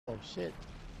Oh shit.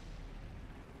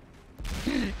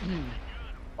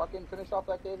 Fucking finish off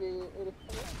that KV-84.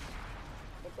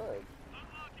 Good bird.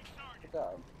 Good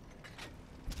job.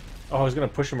 Oh, I was gonna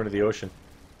push him into the ocean.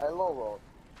 I low rolled.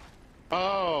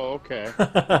 Oh, okay.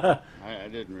 No, I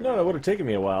didn't realize. that would have taken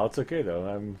me a while. It's okay though.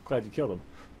 I'm glad you killed him.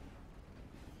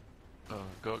 Oh,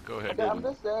 go ahead. Okay, I'm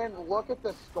just saying, look at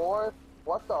the score.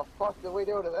 What the fuck did we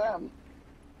do to them?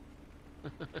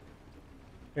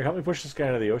 Here, help me push this guy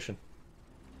into the ocean.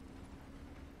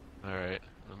 All right,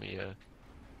 let me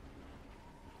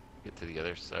get to the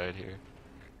other side here.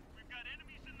 We've got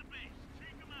enemies in the base.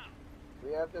 Take them out.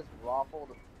 We have this raffle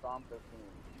to stomp their team.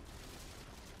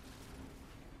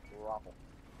 Raffle.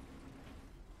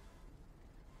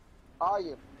 Oh,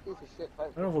 you piece of shit. I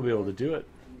don't know if we'll be able to do it.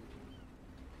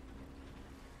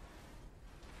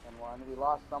 And one, we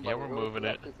lost somebody. Yeah, we're moving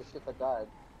it. Piece of shit that died.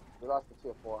 We lost the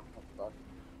tier 4. That sucks.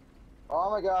 Oh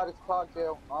my god, it's Tog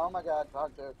 2. Oh my god,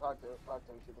 Tog 2, Tog 2, Tog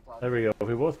 2. Shoot the Tog 2. There we go. If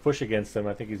we both push against him,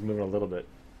 I think he's moving a little bit.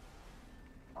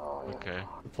 Oh, yeah. Okay.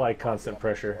 Apply constant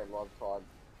pressure. I love Tog.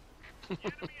 The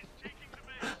enemy is taking the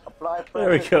base. Apply pressure.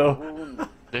 There we go. Boom.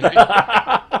 There you go.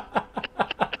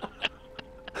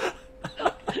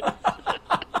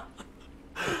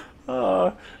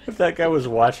 Oh, if that guy was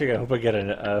watching, I hope I get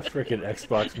a freaking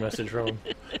Xbox message from him.